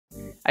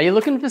Are you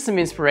looking for some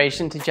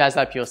inspiration to jazz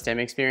up your STEM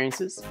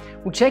experiences?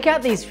 Well, check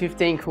out these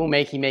 15 cool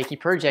Makey Makey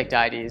project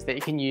ideas that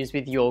you can use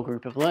with your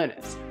group of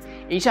learners.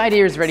 Each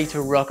idea is ready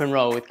to rock and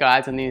roll with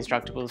guides on the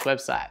Instructables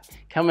website.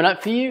 Coming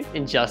up for you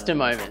in just a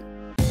moment.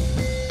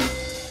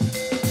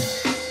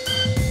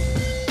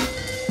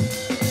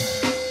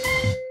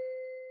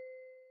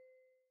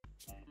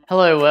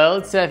 Hello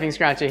world, Surfing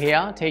Scratcher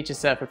here, teacher,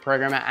 surfer,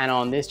 programmer, and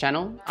on this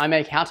channel, I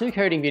make how-to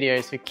coding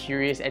videos for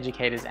curious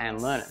educators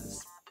and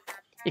learners.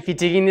 If you're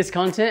digging this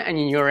content and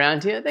you're new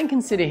around here, then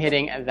consider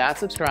hitting that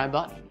subscribe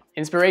button.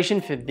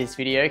 Inspiration for this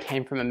video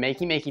came from a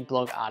Makey Makey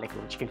blog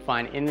article, which you can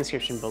find in the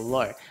description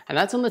below, and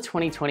that's on the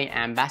 2020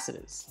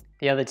 ambassadors.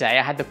 The other day,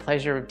 I had the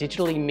pleasure of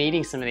digitally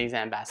meeting some of these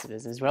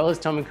ambassadors, as well as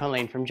Tom and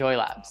Colleen from Joy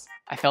Labs.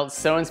 I felt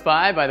so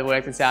inspired by the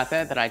work that's out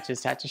there that I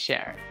just had to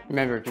share it.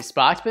 Remember, if you're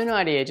sparked by an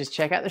idea, just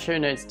check out the show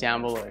notes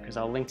down below, because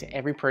I'll link to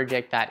every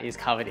project that is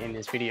covered in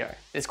this video.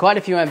 There's quite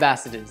a few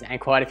ambassadors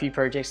and quite a few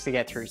projects to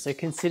get through, so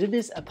consider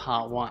this a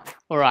part 1.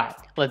 Alright,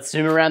 let's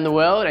zoom around the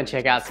world and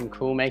check out some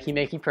cool Makey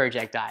Makey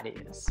project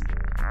ideas.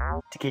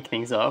 To kick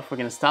things off, we're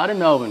going to start in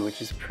Melbourne,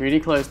 which is pretty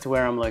close to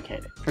where I'm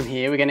located. From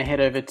here, we're going to head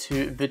over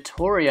to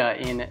Vittoria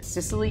in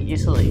Sicily,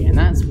 Italy, and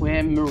that's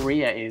where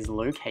Maria is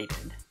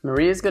located.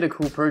 Maria's got a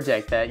cool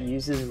project that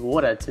uses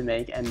water to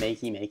make a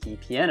Makey Makey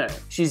piano.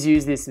 She's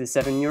used this with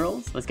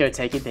 7-year-olds. Let's go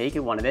take a peek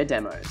at one of their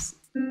demos.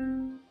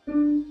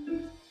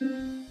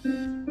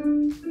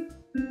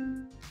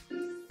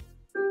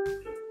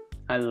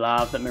 I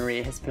love that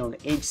Maria has filmed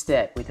each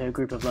step with her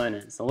group of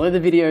learners. Although the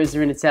videos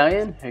are in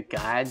Italian, her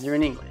guides are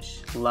in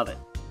English. Love it.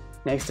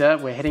 Next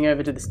up, we're heading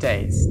over to the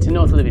States, to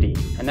North Liberty,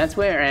 and that's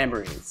where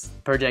Amber is.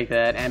 The project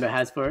that Amber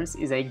has for us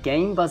is a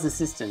game buzzer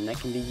system that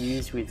can be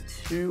used with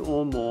 2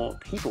 or more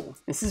people.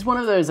 This is one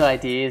of those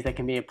ideas that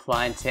can be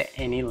applied to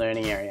any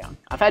learning area.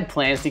 I've had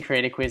plans to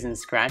create a quiz in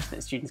Scratch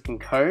that students can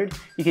code.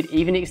 You could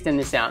even extend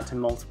this out to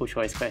multiple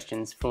choice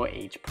questions for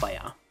each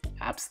player.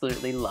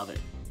 Absolutely love it.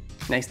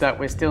 Next up,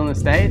 we're still in the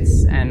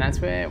States, and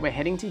that's where we're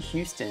heading to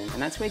Houston,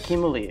 and that's where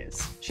Kimberly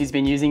is. She's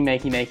been using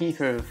Makey Makey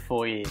for over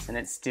 4 years, and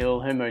it's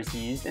still her most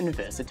used and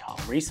versatile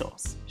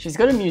resource. She's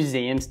got a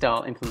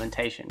museum-style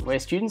implementation where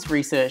students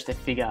research the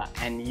figure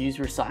and use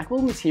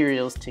recyclable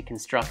materials to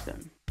construct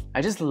them.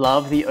 I just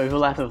love the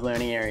overlap of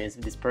learning areas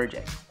of this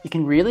project. You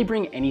can really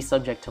bring any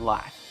subject to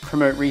life,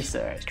 promote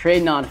research,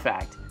 create an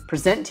artifact,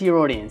 present to your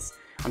audience.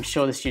 I'm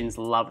sure the students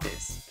love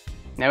this.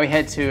 Now we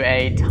head to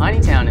a tiny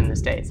town in the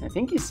States, and I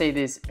think you see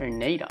this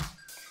Oneida,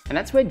 and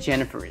that's where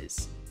Jennifer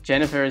is.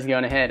 Jennifer has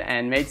gone ahead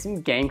and made some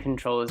game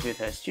controllers with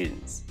her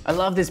students. I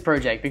love this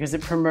project because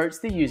it promotes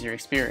the user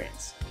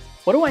experience.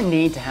 What do I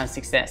need to have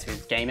success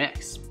with Game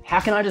X? How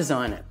can I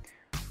design it?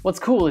 What's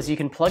cool is you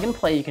can plug and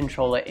play your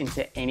controller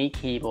into any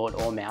keyboard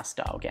or mouse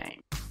style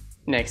game.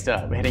 Next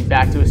up, we're heading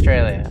back to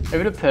Australia,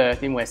 over to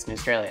Perth in Western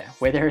Australia,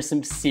 where there are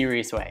some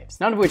serious waves,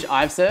 none of which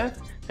I've surfed,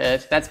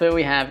 but that's where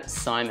we have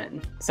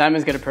Simon.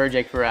 Simon's got a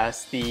project for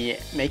us, the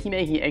Makey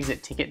Makey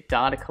Exit Ticket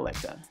Data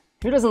Collector.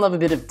 Who doesn't love a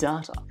bit of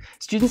data?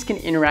 Students can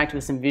interact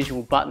with some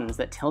visual buttons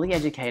that tell the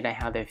educator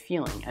how they're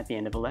feeling at the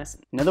end of a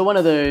lesson. Another one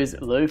of those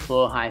low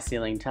floor, high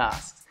ceiling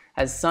tasks.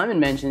 As Simon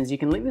mentions, you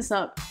can link this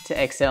up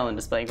to Excel and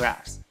display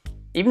graphs.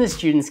 Even the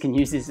students can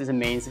use this as a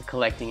means of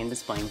collecting and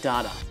displaying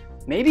data.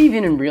 Maybe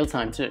even in real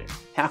time too.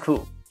 How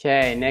cool.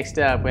 Okay, next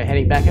up, we're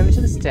heading back over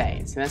to the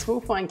States, and that's where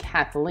we'll find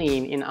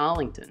Kathleen in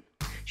Arlington.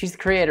 She's the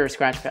creator of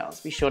Scratch Pals.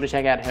 Be sure to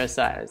check out her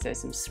site as there's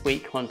some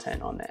sweet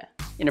content on there.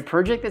 In a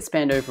project that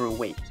spanned over a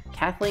week,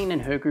 Kathleen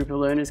and her group of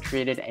learners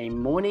created a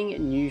morning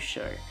news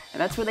show, and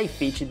that's where they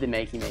featured the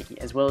Makey Makey,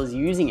 as well as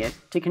using it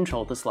to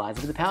control the slides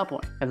of the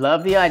PowerPoint. I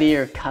love the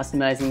idea of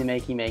customizing the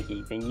Makey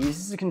Makey being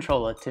used as a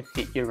controller to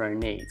fit your own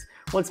needs.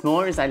 What's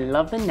more is I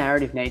love the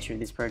narrative nature of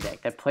this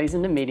project that plays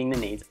into meeting the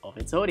needs of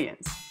its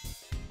audience.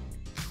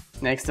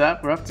 Next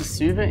up, we're up to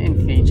Suva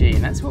in Fiji,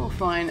 and that's where we'll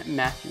find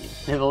Matthew.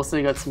 They've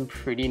also got some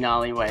pretty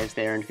gnarly waves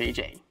there in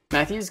Fiji.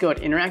 Matthew's got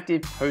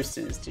interactive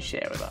posters to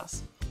share with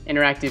us.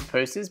 Interactive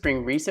posters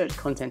bring research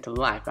content to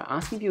life by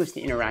asking viewers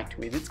to interact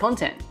with its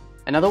content.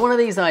 Another one of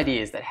these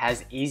ideas that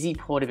has easy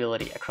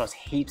portability across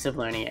heaps of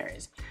learning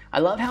areas. I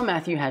love how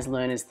Matthew has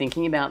learners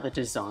thinking about the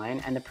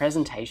design and the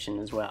presentation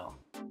as well.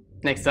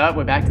 Next up,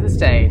 we're back to the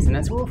States, and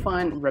that's where we'll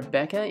find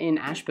Rebecca in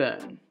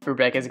Ashburn.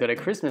 Rebecca's got a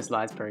Christmas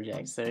lights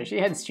project, so she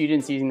had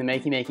students using the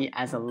Makey Makey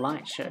as a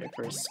light show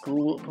for a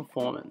school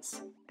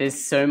performance.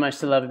 There's so much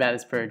to love about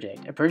this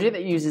project, a project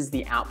that uses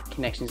the output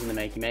connections in the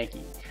Makey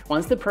Makey.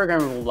 Once the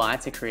programmable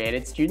lights are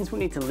created, students will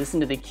need to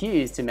listen to the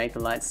cues to make the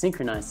lights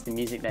synchronize to the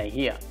music they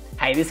hear.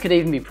 Hey, this could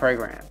even be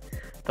programmed,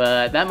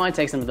 but that might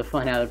take some of the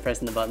fun out of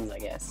pressing the buttons, I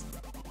guess.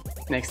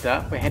 Next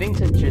up, we're heading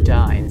to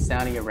Jeddah in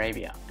Saudi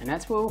Arabia, and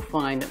that's where we'll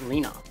find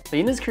Lena.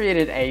 Lena's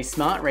created a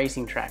smart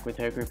racing track with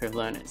her group of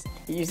learners.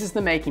 It uses the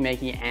Makey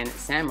Makey and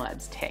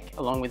SamLabs tech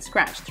along with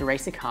Scratch to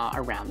race a car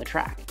around the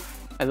track.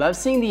 I love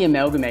seeing the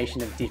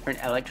amalgamation of different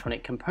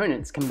electronic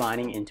components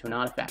combining into an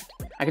artifact.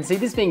 I can see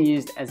this being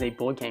used as a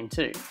board game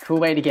too. Cool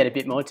way to get a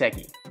bit more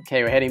techie.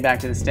 Okay, we're heading back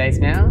to the States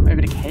now, over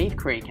to Cave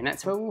Creek, and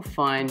that's where we'll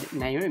find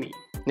Naomi.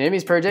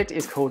 Naomi's project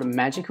is called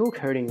Magical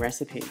Coding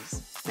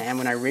Recipes. Man,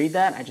 when I read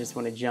that, I just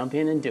want to jump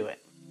in and do it.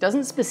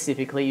 Doesn't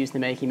specifically use the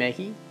Makey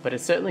Makey, but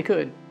it certainly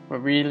could.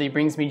 What really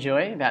brings me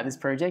joy about this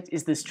project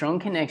is the strong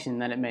connection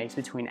that it makes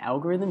between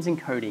algorithms and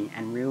coding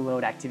and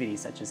real-world activities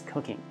such as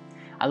cooking.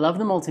 I love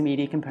the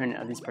multimedia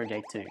component of this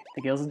project too.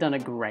 The girls have done a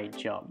great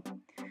job.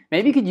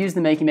 Maybe you could use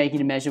the Makey Makey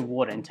to measure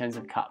water in terms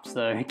of cups,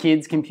 though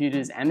kids,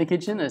 computers and the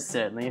kitchen are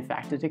certainly a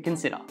factor to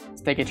consider.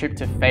 Let's take a trip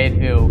to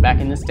Fayetteville back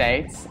in the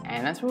States,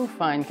 and that's where we'll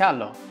find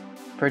Carlo.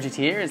 The project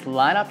here is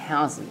Light Up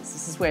Houses.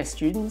 This is where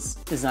students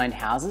designed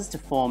houses to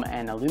form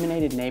an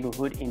illuminated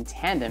neighborhood in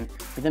tandem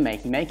with the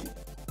Makey Makey.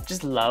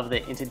 Just love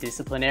the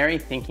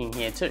interdisciplinary thinking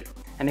here too,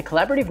 and the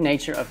collaborative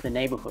nature of the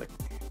neighborhood.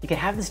 You could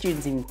have the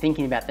students even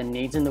thinking about the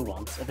needs and the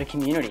wants of a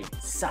community.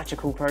 Such a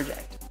cool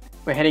project.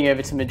 We're heading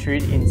over to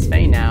Madrid in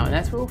Spain now, and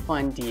that's where we'll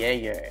find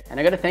Diego. And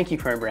I gotta thank you,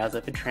 Chrome browser,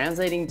 for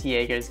translating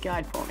Diego's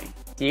guide for me.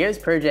 Diego's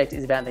project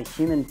is about the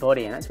human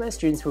body, and that's where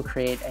students will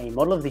create a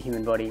model of the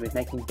human body with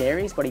making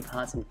various body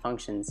parts and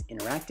functions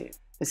interactive.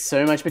 There's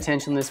so much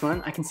potential in this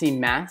one. I can see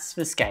maths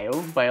for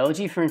scale,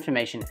 biology for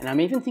information, and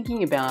I'm even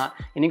thinking about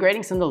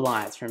integrating some of the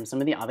lights from some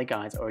of the other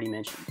guides already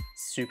mentioned.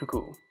 Super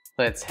cool.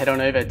 Let's head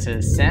on over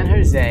to San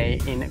Jose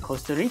in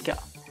Costa Rica,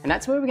 and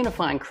that's where we're gonna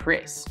find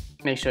Chris.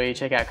 Make sure you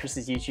check out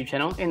Chris's YouTube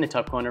channel in the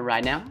top corner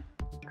right now.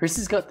 Chris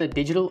has got the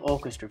digital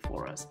orchestra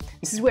for us.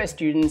 This is where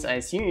students, I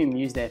assume,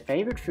 use their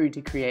favorite food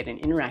to create an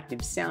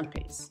interactive sound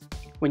piece.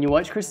 When you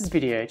watch Chris's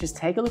video, just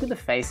take a look at the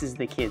faces of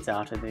the kids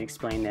after they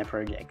explain their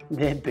project.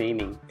 They're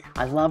beaming.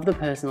 I love the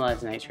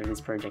personalized nature of this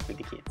project with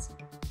the kids.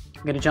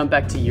 I'm gonna jump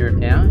back to Europe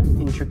now,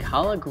 in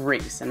Trikala,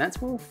 Greece, and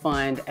that's where we'll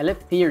find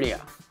Eleftheria.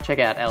 Check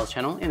out Elle's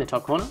channel in the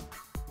top corner.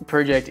 The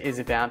project is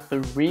about the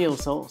real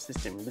solar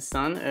system with the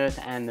sun, earth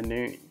and the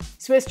moon.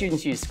 It's where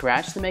students use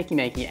Scratch, the Makey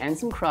Makey and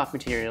some craft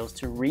materials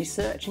to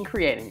research and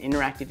create an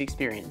interactive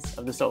experience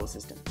of the solar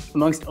system.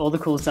 Amongst all the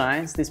cool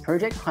science, this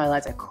project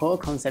highlights a core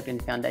concept in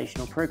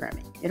foundational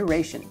programming,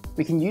 iteration.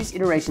 We can use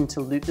iteration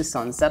to loop the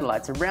sun's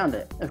satellites around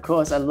it. Of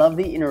course, I love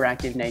the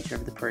interactive nature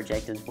of the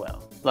project as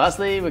well.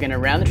 Lastly, we're going to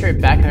round the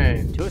trip back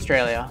home to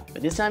Australia,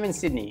 but this time in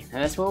Sydney,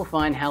 and that's where we'll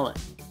find Helen.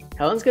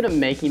 Helen's got a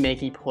Makey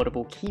Makey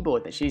portable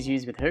keyboard that she's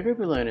used with her group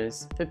of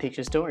learners for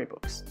picture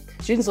storybooks.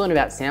 Students learn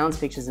about sounds,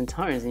 pictures and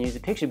tones and use a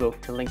picture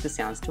book to link the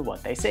sounds to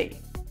what they see.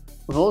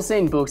 We've all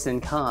seen books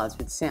and cards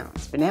with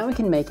sounds, but now we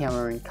can make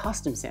our own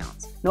custom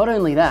sounds. Not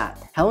only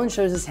that, Helen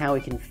shows us how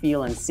we can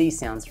feel and see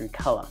sounds through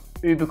colour.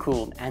 Uber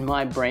cool, and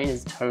my brain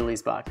is totally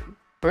sparking.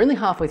 We're only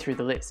halfway through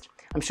the list.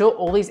 I'm sure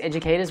all these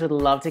educators would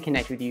love to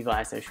connect with you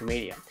via social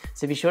media,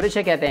 so be sure to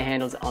check out their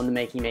handles on the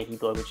Makey Makey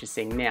blog which you're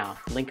seeing now,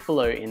 link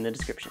below in the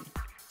description.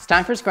 It's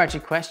time for a scratchy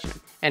question,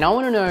 and I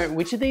want to know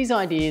which of these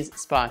ideas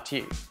sparked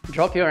you.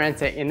 Drop your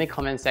answer in the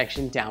comment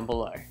section down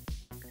below.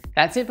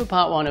 That's it for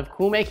part 1 of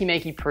cool Makey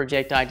Makey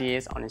project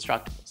ideas on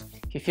Instructables.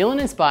 If you're feeling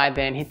inspired,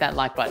 then hit that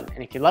like button,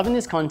 and if you're loving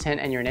this content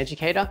and you're an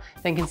educator,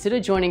 then consider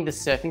joining the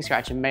Surfing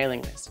Scratcher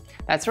mailing list.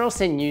 That's where I'll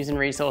send news and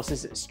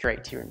resources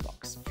straight to your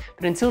inbox.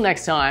 But until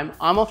next time,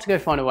 I'm off to go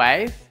find a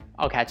wave.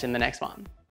 I'll catch you in the next one.